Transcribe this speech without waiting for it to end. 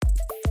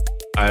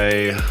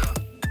I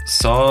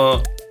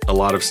saw a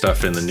lot of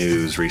stuff in the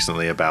news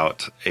recently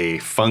about a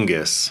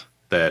fungus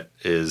that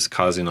is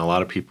causing a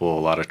lot of people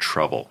a lot of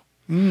trouble.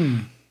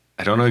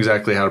 I don't know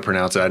exactly how to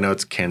pronounce it. I know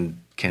it's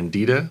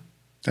Candida.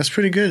 That's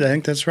pretty good. I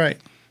think that's right.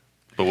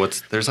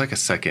 But there's like a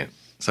second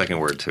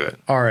word to it.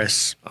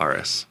 Aurus.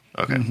 Aurus.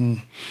 Okay. Mm-hmm.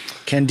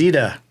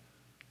 Candida.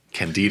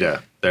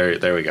 Candida.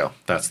 There we go.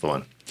 That's the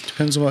one.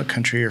 Depends on what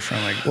country you're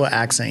from, like what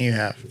accent you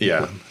have.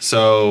 Yeah.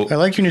 So I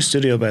like your new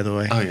studio, by the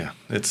way. Oh yeah,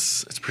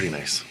 it's pretty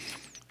nice.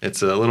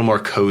 It's a little more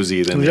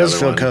cozy than the other one. It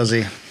does feel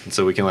cozy. And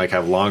so we can like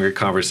have longer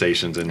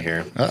conversations in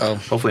here. Uh-oh.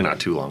 Hopefully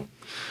not too long.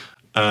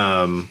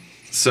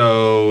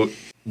 So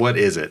what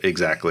is it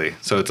exactly?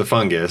 So it's a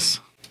fungus.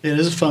 It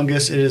is a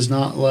fungus. It is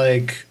not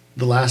like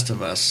the Last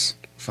of Us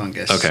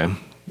fungus. Okay,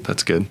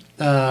 that's good.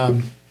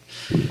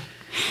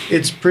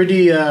 It's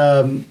pretty.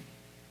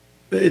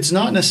 It's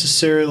not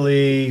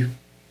necessarily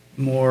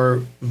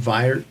more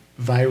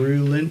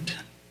virulent.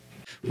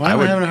 Why am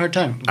I having a hard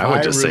time? I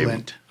would just say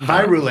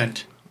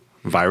virulent.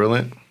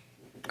 Virulent?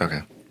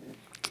 Okay.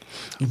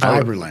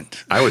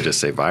 Virulent. I would just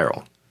say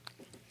viral.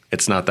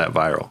 It's not that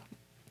viral.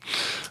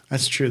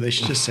 That's true. They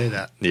should just say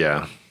that.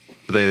 Yeah.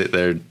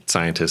 They're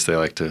scientists. They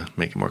like to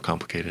make it more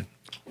complicated.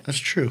 That's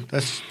true.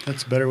 That's a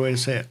better way to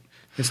say it.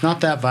 It's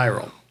not that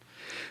viral.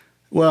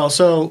 Well,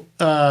 so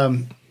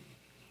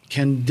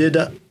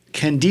Candida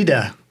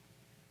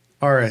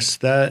Aurus,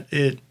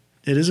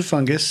 it is a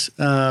fungus.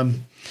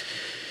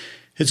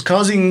 It's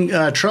causing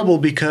trouble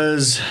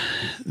because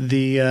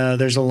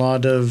there's a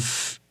lot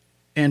of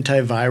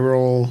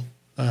antiviral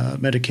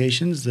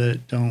medications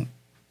that don't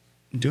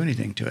do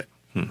anything to it.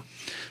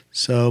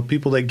 So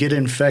people that get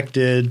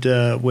infected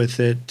with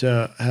it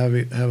have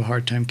a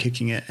hard time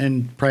kicking it,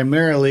 and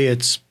primarily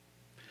it's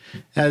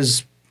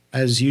as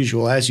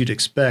usual, as you'd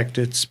expect.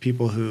 It's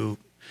people who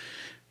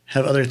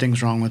have other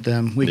things wrong with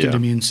them, weakened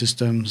immune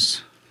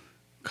systems,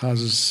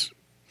 causes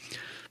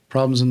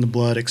problems in the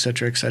blood, et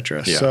cetera, et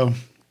cetera. Yeah. So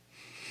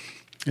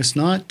it's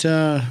not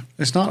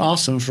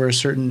awesome for a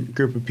certain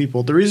group of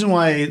people. The reason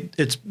why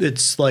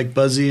it's like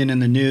buzzy and in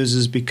the news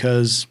is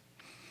because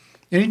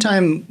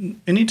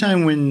anytime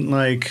when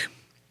like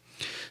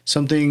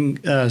something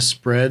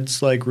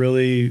spreads like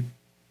really,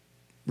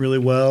 really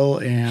well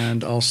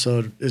and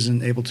also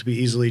isn't able to be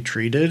easily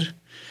treated,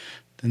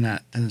 then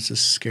it's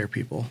just scare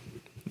people.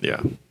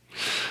 Yeah.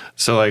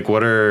 So like,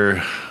 what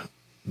are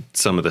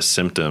some of the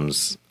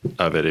symptoms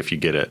of it if you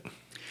get it?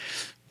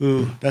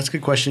 Ooh, that's a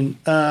good question.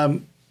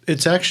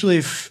 It's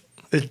actually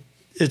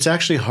it's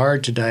actually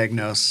hard to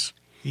diagnose.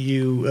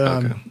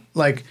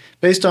 Like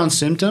based on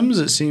symptoms,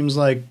 it seems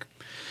like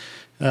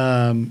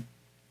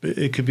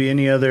it could be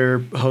any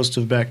other host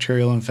of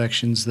bacterial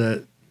infections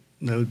that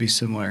would be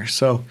similar.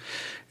 So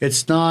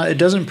it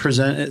doesn't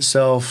present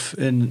itself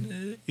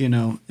in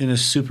a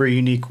super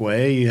unique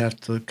way. You have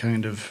to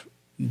kind of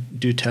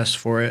do tests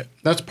for it.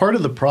 That's part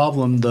of the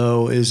problem,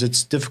 though, is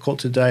it's difficult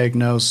to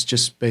diagnose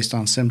just based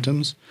on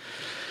symptoms.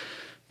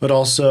 But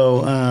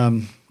also,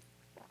 the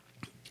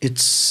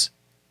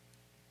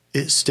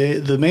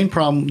main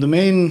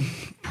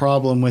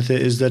problem with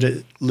it is that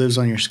it lives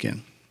on your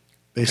skin,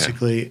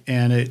 basically,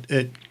 and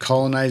it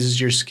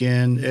colonizes your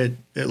skin. It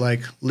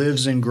like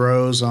lives and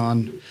grows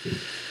on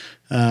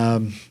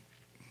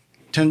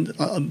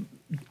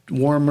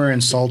warmer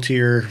and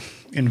saltier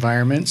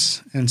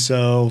environments, and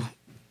so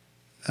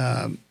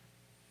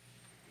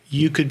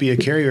you could be a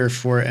carrier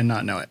for it and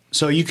not know it.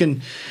 So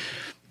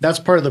that's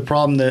part of the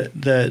problem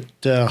that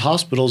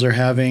hospitals are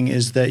having,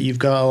 is that you've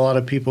got a lot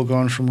of people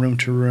going from room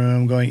to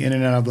room, going in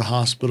and out of the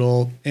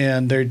hospital,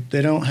 and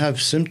they don't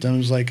have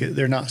symptoms, like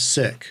they're not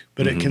sick,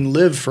 but it can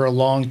live for a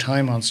long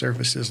time on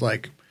surfaces,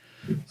 like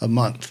a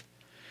month,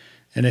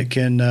 and it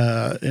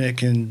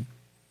can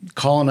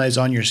colonize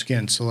on your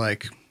skin, so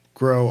like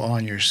grow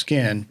on your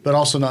skin, but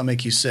also not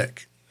make you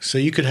sick. So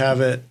you could have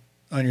it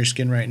on your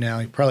skin right now.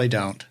 You probably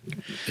don't.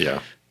 Yeah.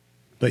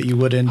 But you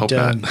wouldn't. Hope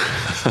not.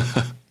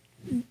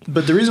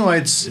 But the reason why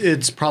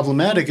it's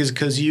problematic is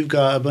because you've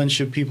got a bunch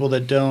of people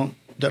that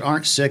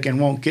aren't sick and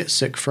won't get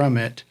sick from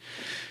it.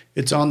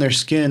 It's on their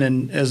skin,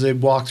 and as they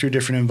walk through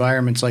different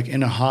environments, like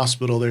in a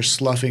hospital, they're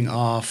sloughing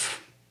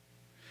off,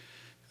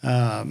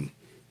 into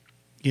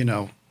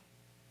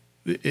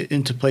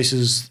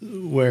places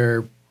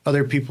where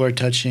other people are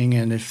touching,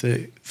 and if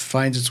it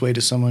finds its way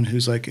to someone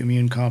who's like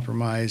immune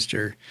compromised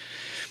or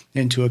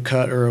into a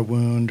cut or a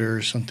wound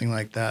or something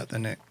like that,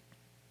 then it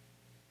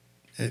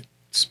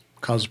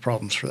causes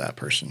problems for that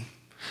person.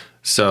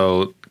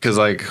 So, because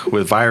like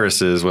with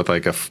viruses, with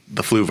like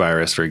the flu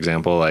virus, for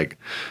example, like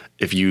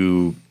if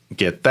you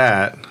get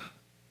that,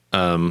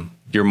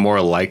 you're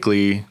more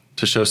likely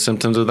to show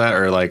symptoms of that,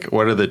 or like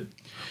what are the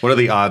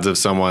odds of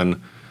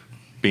someone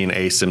being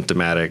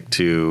asymptomatic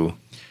to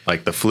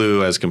like the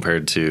flu as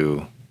compared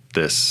to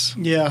this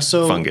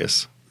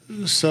fungus?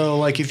 So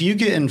like if you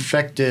get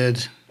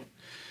infected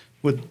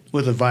with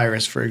a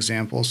virus, for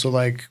example, so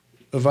like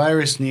a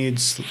virus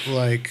needs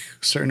like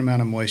a certain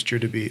amount of moisture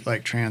to be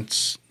like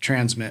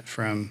transmit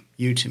from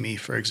you to me,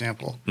 for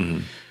example.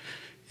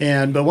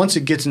 But once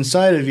it gets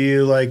inside of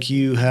you, like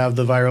you have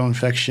the viral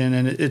infection,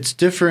 and it's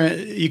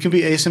different. You can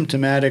be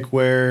asymptomatic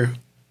where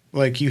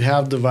like you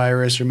have the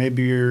virus, or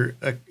maybe you're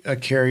a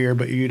carrier,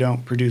 but you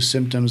don't produce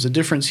symptoms. The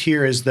difference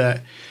here is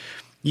that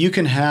you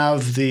can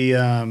have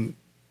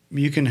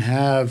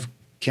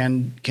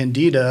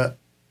Candida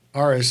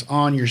Aurus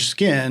on your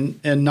skin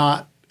and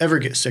not ever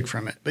get sick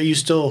from it, but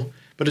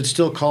it's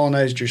still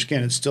colonized your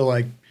skin. It's still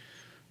like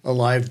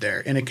alive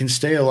there, and it can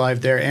stay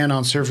alive there and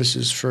on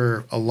surfaces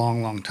for a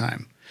long, long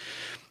time,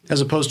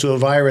 as opposed to a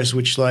virus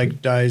which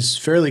like dies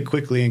fairly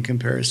quickly in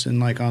comparison,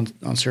 like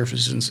on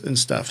surfaces and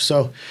stuff.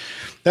 So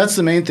that's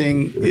the main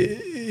thing,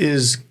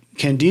 is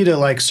Candida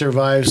like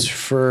survives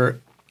for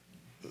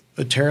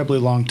a terribly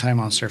long time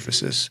on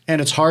surfaces,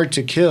 and it's hard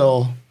to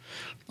kill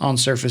on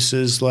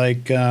surfaces.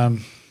 Like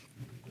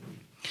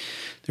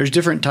there's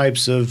different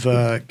types of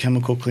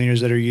chemical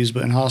cleaners that are used,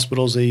 but in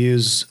hospitals they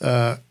use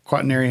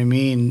quaternary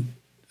amine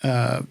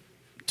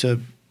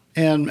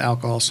and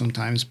alcohol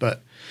sometimes.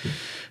 But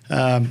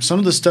some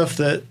of the stuff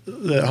that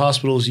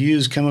hospitals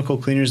use, chemical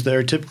cleaners that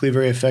are typically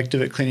very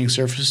effective at cleaning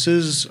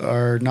surfaces,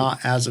 are not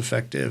as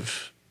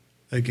effective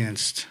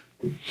against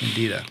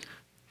Candida.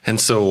 And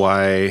so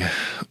why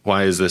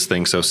is this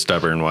thing so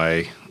stubborn?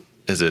 Why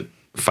is it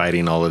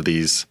fighting all of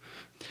these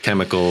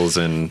chemicals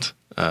and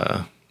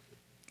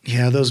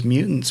yeah, those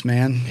mutants,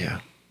 man. Yeah.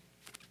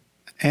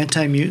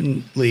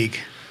 Anti-mutant league.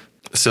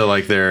 So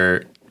like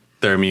they're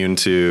immune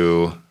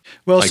to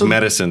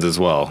medicines as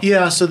well.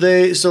 Yeah, so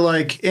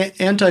like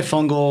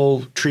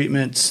antifungal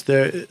treatments,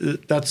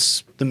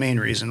 that's the main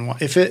reason why.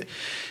 If it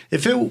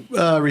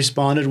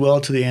responded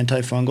well to the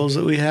antifungals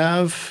that we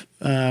have,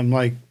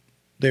 like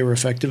they were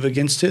effective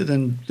against it,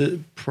 then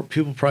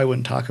people probably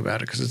wouldn't talk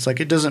about it, because it's like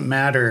it doesn't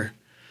matter.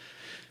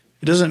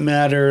 It doesn't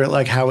matter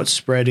like how it's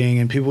spreading,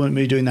 and people wouldn't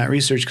be doing that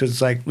research because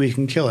it's like we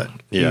can kill it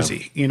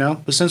easy, you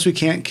know. But since we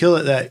can't kill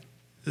it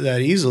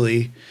that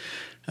easily,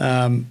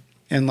 and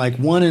like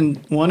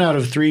one out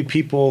of 3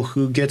 people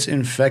who gets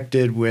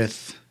infected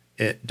with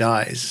it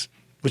dies,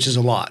 which is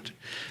a lot.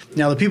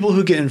 Now the people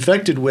who get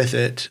infected with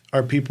it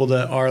are people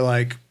that are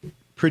like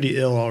pretty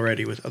ill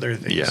already with other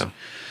things. Yeah.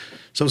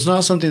 So it's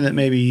not something that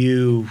maybe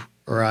you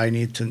or I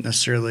need to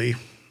necessarily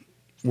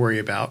worry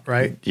about,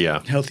 right?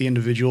 Yeah. Healthy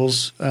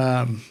individuals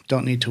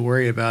don't need to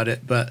worry about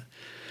it. But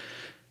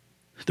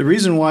the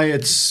reason why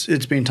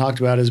it's being talked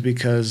about is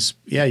because,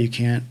 yeah, you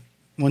can't,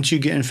 once you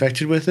get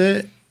infected with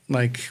it,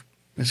 like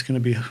it's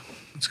going to be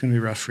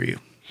rough for you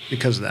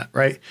because of that,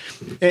 right?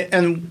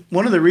 And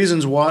one of the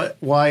reasons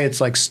why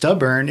it's like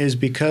stubborn is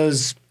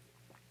because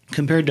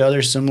compared to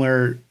other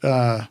similar,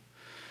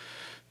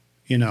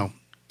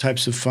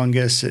 types of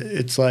fungus,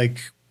 it's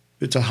like,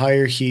 it's a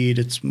higher heat,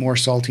 it's more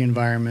salty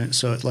environment,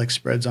 so it like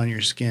spreads on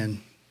your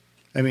skin.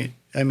 I mean,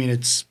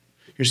 it's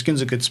your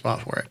skin's a good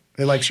spot for it.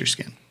 It likes your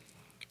skin.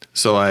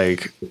 So,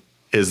 like,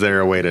 is there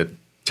a way to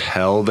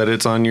tell that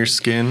it's on your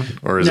skin,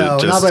 or is it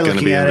just not by going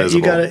to be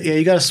invisible?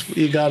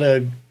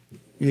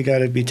 You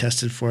gotta be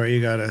tested for it.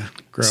 You gotta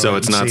grow. So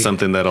it's not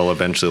something that'll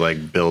eventually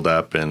like build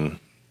up and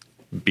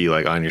be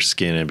like on your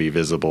skin and be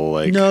visible.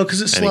 Like no,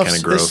 because it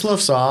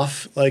sloughs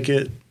off. Like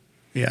it,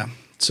 yeah.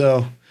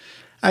 So.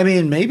 I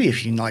mean, maybe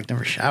if you like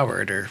never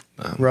showered or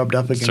rubbed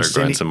up against start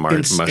growing some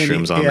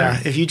mushrooms on there. Yeah,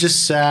 if you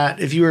just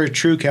if you were a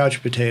true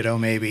couch potato,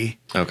 maybe.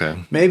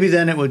 Okay. Maybe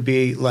then it would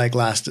be like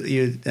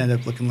you'd end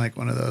up looking like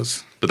one of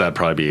those. But that'd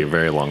probably be a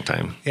very long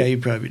time. Yeah,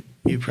 you'd probably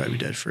be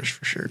dead first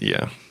for sure.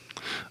 Yeah.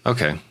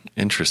 Okay.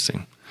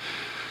 Interesting.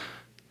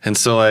 And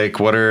so, like,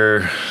 what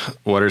are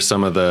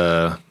some of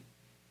the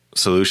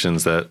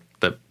solutions that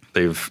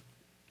they've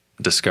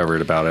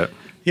discovered about it?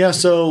 Yeah.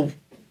 So,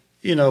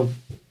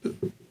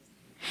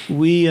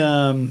 we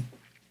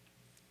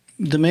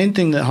the main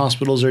thing that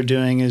hospitals are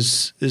doing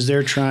is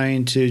they're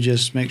trying to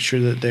just make sure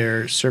that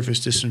their surface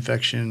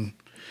disinfection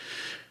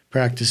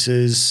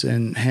practices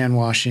and hand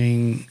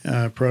washing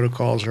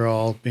protocols are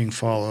all being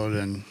followed,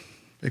 and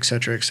et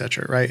cetera,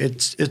 right?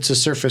 It's a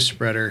surface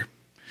spreader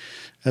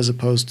as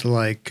opposed to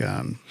like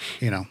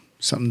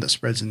something that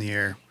spreads in the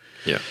air.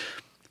 Yeah.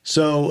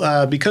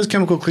 So because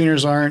chemical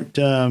cleaners aren't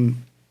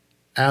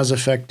as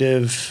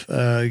effective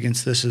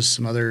against this as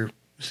some other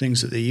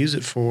things that they use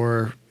it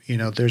for,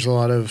 there's a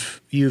lot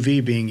of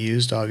UV being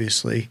used,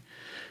 obviously.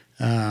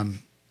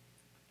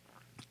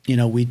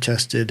 We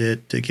tested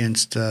it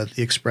against the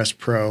Express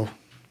Pro,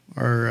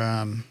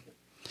 our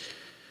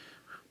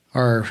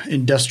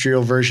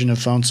industrial version of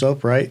phone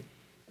soap, right?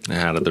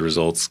 How did the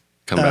results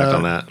come back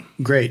on that?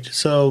 Great.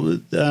 So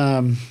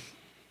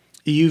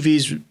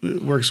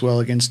UVs works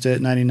well against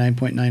it,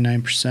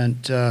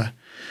 99.99%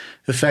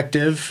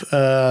 effective.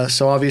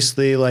 So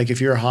obviously, like if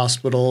you're a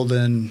hospital,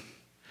 then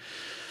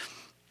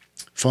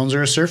phones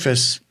are a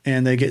surface,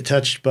 and they get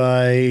touched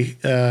by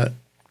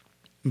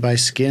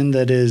skin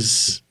that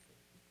is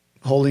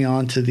holding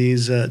on to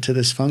to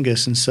this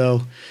fungus. And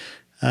so,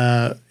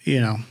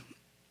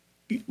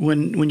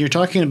 when you're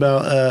talking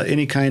about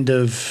any kind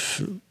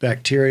of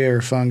bacteria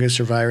or fungus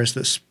or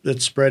virus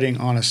that's spreading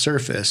on a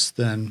surface,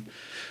 then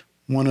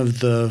one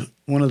of the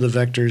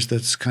vectors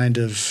that's kind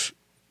of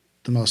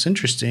the most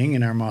interesting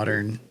in our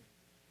modern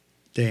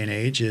day and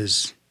age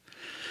is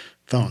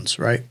phones,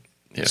 right?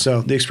 Yeah.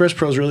 So the Express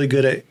Pro is really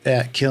good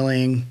at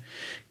killing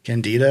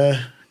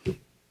Candida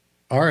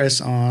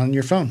Aurus on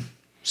your phone.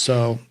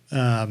 So,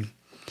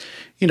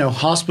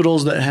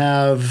 hospitals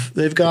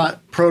they've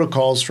got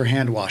protocols for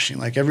hand washing.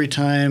 Like every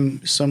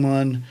time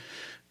someone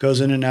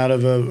goes in and out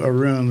of a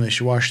room, they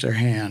should wash their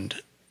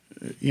hand.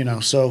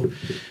 So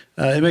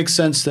it makes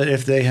sense that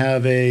if they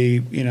have a,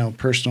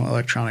 personal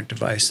electronic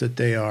device that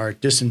they are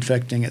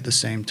disinfecting at the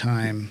same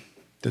time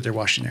that they're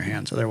washing their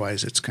hands.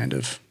 Otherwise, it's kind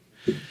of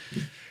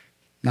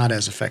not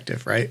as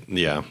effective, right?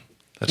 Yeah,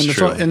 that's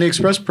true. And the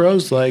Express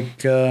Pro's like,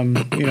 it's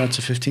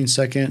a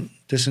 15-second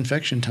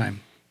disinfection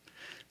time.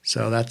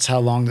 So that's how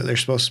long that they're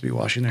supposed to be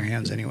washing their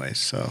hands anyways.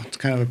 So it's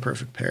kind of a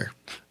perfect pair.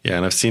 Yeah,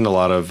 and I've seen a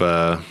lot of,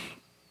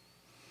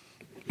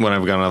 when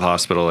I've gone to the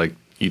hospital, like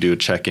you do a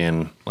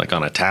check-in like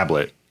on a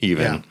tablet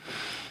even. Yeah.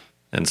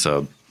 And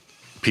so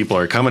people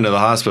are coming to the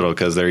hospital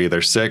because they're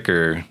either sick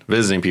or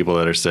visiting people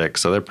that are sick.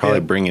 So they're probably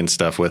bringing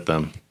stuff with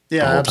them. Yeah,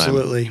 the whole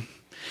absolutely. time.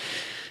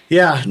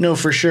 Yeah, no,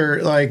 for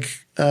sure. Like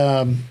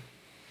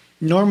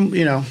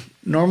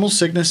normal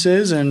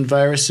sicknesses and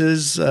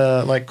viruses,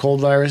 like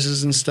cold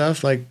viruses and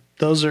stuff, like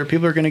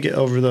people are going to get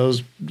over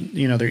those.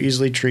 They're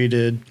easily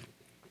treated,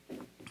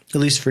 at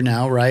least for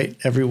now, right?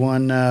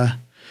 Everyone,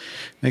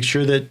 make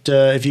sure that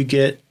if you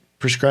get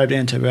prescribed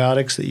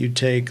antibiotics, that you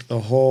take the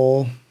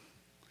whole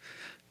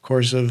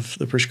course of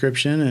the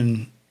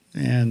prescription,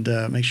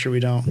 and make sure we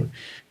don't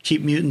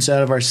keep mutants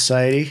out of our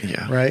society.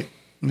 Yeah. Right.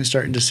 I'm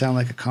starting to sound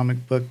like a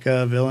comic book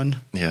villain.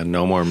 Yeah.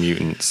 No more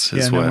mutants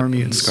is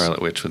what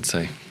Scarlet Witch would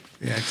say.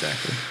 Yeah,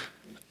 exactly.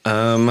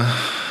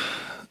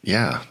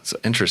 Yeah, it's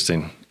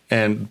interesting.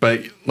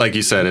 But like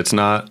you said, it's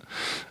not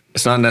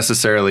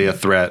necessarily a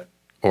threat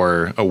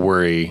or a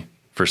worry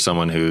for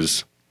someone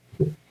who's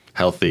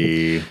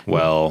healthy,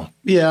 well.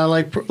 Yeah,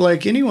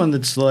 like anyone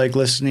that's like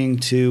listening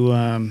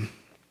to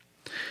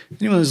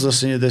anyone who's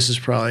listening to this is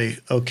probably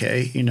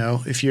okay.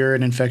 If you're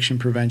an infection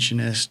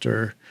preventionist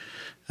or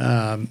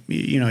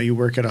you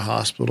work at a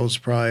hospital, it's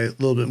probably a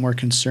little bit more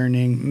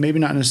concerning. Maybe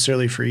not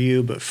necessarily for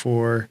you, but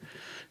for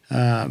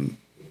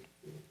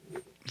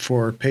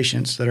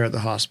patients that are at the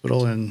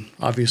hospital. And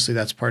obviously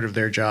that's part of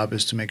their job,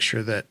 is to make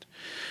sure that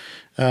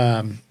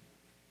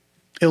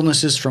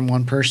illnesses from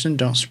one person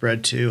don't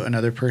spread to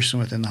another person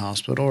within the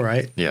hospital,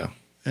 right? Yeah.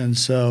 And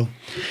so,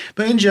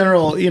 but in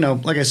general,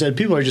 like I said,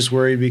 people are just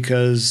worried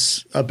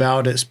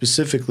about it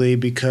specifically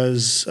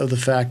because of the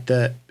fact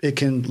that it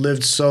can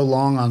live so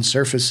long on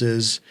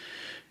surfaces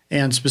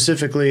and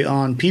specifically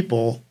on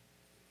people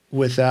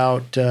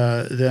without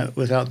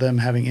them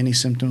having any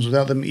symptoms,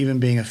 without them even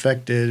being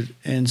affected.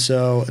 And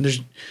so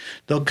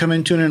they'll come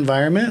into an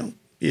environment.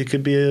 It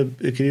could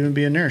even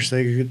be a nurse.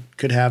 They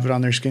could have it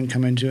on their skin,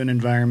 come into an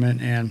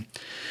environment and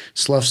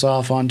sloughs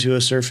off onto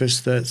a surface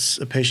that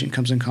a patient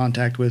comes in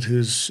contact with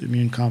who's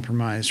immune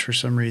compromised for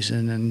some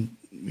reason, and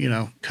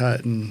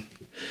cut, and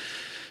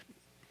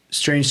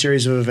strange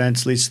series of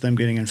events leads to them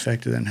getting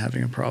infected and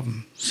having a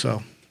problem.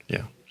 So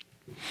yeah.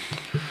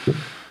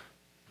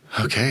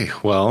 Okay,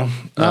 well,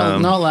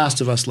 not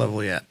Last of Us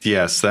level yet.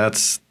 Yes,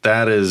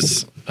 that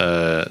is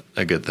a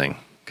good thing,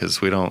 because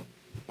we don't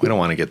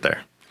want to get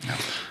there. No.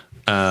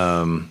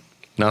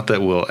 Not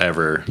that we'll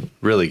ever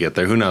really get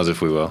there. Who knows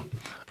if we will?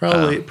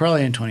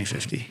 Probably in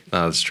 2050.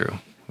 Oh, that's true.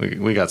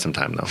 We got some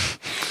time though.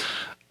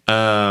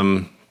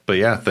 But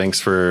yeah, thanks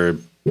for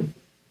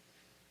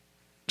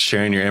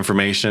sharing your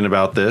information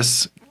about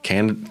this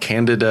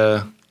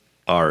Candida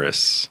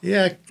Aurus.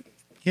 Yeah,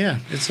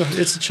 it's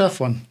a tough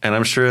one. And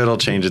I'm sure it'll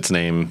change its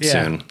name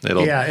soon.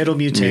 It'll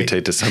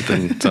mutate to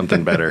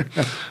something better.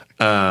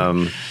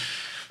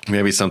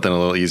 Maybe something a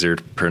little easier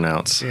to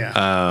pronounce.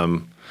 Yeah.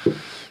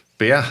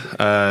 But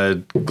yeah,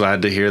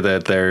 glad to hear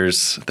that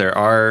there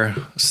are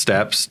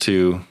steps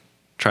to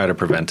try to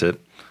prevent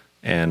it,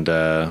 and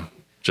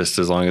just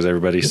as long as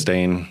everybody's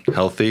staying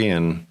healthy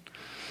and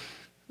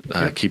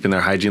keeping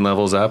their hygiene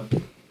levels up,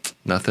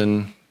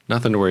 nothing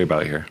to worry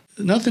about here.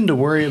 Nothing to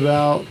worry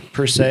about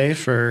per se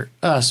for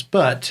us,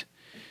 but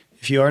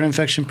if you are an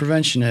infection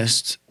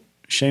preventionist,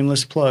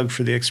 shameless plug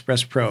for the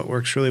Express Pro. It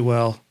works really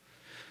well.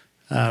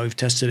 We've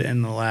tested it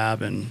in the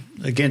lab and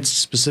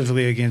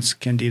specifically against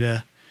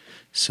Candida.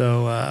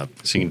 So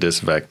you can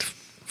disinfect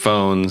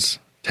phones,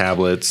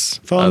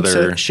 tablets,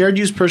 shared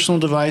use personal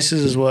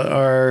devices is what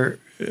our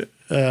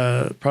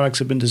products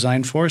have been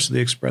designed for. So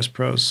the Express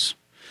Pro's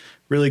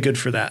really good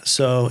for that.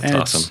 So, and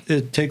awesome.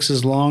 It takes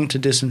as long to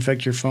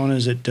disinfect your phone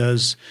as it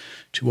does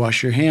to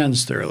wash your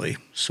hands thoroughly.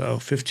 So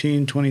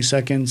 15, 20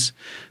 seconds,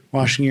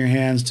 washing your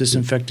hands,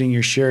 disinfecting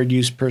your shared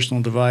use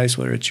personal device,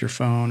 whether it's your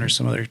phone or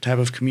some other type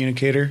of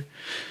communicator.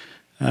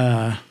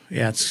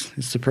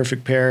 It's the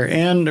perfect pair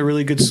and a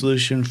really good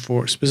solution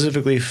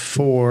specifically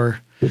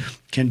for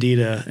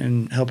Candida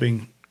and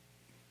helping,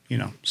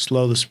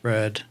 slow the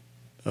spread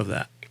of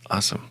that.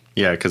 Awesome.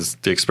 Yeah, because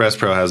the Express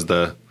Pro has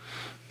the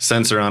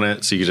sensor on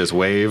it, so you can just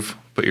wave,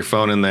 put your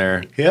phone in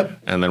there. Yep.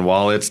 And then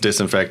while it's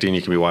disinfecting,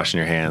 you can be washing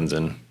your hands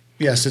and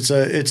Yes,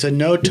 it's a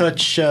no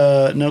touch,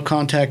 no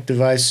contact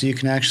device, so you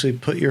can actually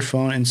put your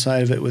phone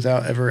inside of it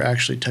without ever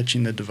actually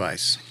touching the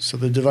device. So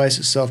the device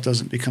itself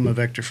doesn't become a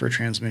vector for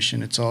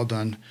transmission. It's all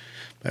done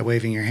by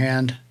waving your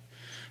hand.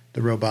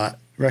 The robot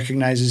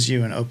recognizes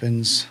you and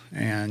opens,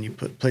 and you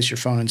place your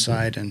phone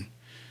inside, and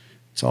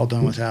it's all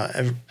done without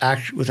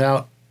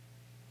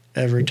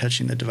ever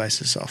touching the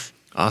device itself.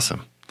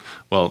 Awesome.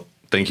 Well,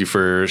 thank you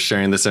for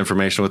sharing this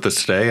information with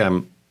us today.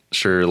 I'm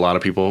sure a lot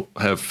of people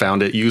have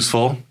found it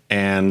useful.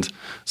 And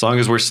as long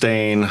as we're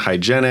staying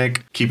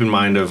hygienic, keep in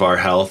mind of our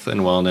health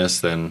and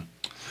wellness, then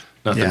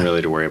nothing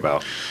really to worry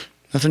about.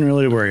 Nothing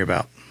really to worry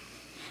about.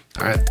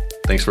 All right.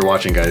 Thanks for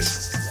watching,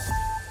 guys.